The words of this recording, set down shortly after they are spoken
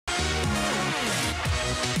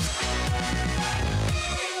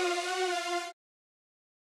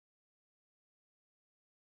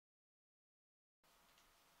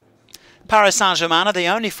Paris Saint-Germain are the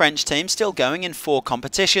only French team still going in 4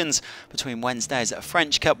 competitions. Between Wednesday's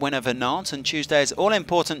French Cup win over Nantes and Tuesday's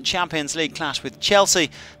all-important Champions League clash with Chelsea,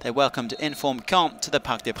 they welcomed informed Caen to the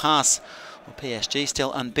Parc des Princes. Well, PSG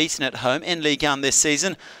still unbeaten at home in Ligue 1 this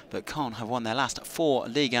season, but Caen have won their last 4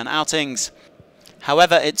 Ligue 1 outings.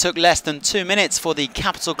 However, it took less than 2 minutes for the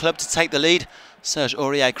capital club to take the lead. Serge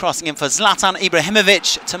AURIER crossing in for Zlatan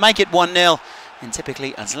IBRAHIMOVIC to make it 1-0 in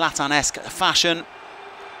typically a Zlatan-esque fashion.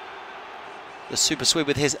 The Super Sweep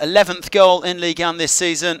with his 11th goal in Ligue 1 this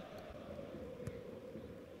season.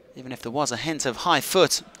 Even if there was a hint of high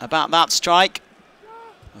foot about that strike.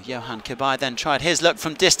 Well, Yohan CABAYE then tried his luck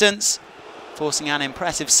from distance, forcing an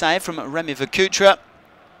impressive save from Rémy VERCOUTRE.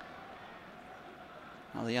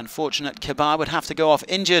 Well, the unfortunate CABAYE would have to go off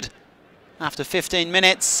injured after 15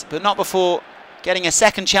 minutes, but not before getting a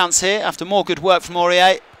second chance here after more good work from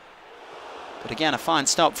AURIER. But again, a fine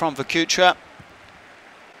stop from VERCOUTRE.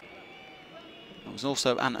 There was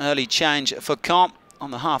also an early change for Caen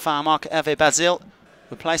on the half-hour mark. Hervé BAZILE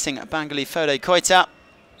replacing Bangaly-Fodé.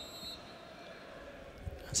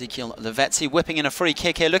 Ezequiel LAVEZZI whipping in a free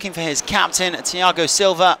kick here, looking for his captain, Thiago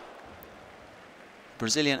SILVA.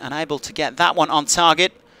 Brazilian unable to get that one on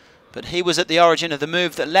target, but he was at the origin of the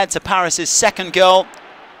move that led to Paris' second goal.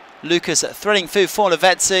 Lucas thrilling through for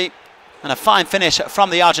LAVEZZI, and a fine finish from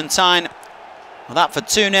the Argentine. Well, that for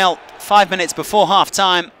 2-0, 5 minutes before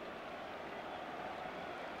half-time.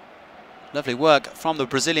 Lovely work from the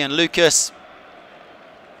Brazilian Lucas.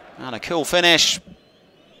 And a cool finish.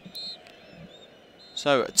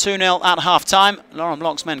 So 2-0 at half-time. Laurent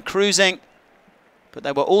Blanc's men cruising. But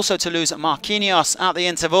they were also to lose MARQUINHOS at the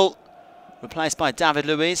interval, replaced by David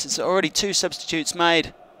Luiz. It's already 2 substitutes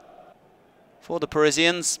made for the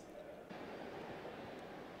Parisians.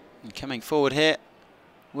 And coming forward here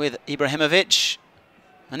with IBRAHIMOVIC.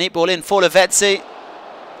 A neat ball in for LAVEZZI.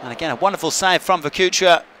 And again, a wonderful save from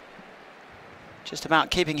VERCOUTRE. Just about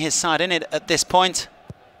keeping his side in it at this point.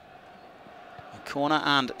 A corner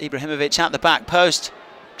and IBRAHIMOVIC at the back post,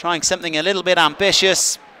 trying something a little bit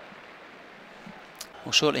ambitious.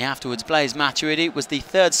 Well, shortly afterwards, Blaise MATUIDI was the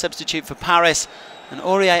 3rd substitute for Paris, and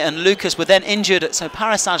AURIER and Lucas were then injured, so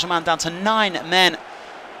Paris Saint-Germain down to 9 men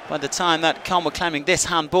by the time that Caen were claiming this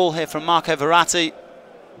handball here from VERRATTI.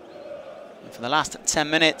 And for the last 10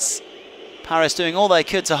 minutes, Paris doing all they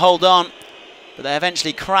could to hold on, but they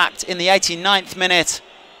eventually cracked in the 89th minute.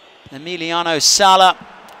 Emiliano SALA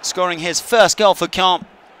scoring his first goal for Caen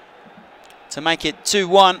to make it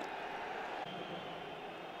 2-1.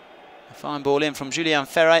 A fine ball in from Julien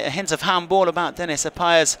Ferret. A hint of handball about Denis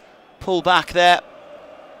Apaya's pull back there.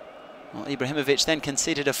 Well, IBRAHIMOVIC then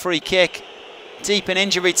conceded a free kick deep in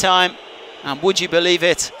injury time. And would you believe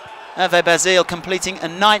it, Hervé BAZILE completing a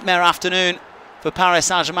nightmare afternoon for Paris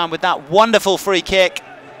Saint-Germain with that wonderful free kick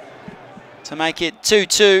to make it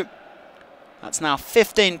 2-2. That's now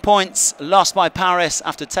 15 points lost by Paris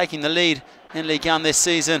after taking the lead in Ligue 1 this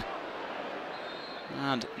season.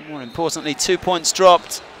 And more importantly, 2 points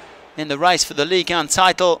dropped in the race for the Ligue 1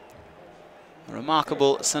 title. A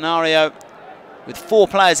remarkable scenario with 4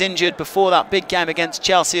 players injured before that big game against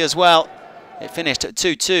Chelsea as well. It finished at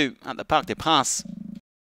 2-2 at the Parc des Princes.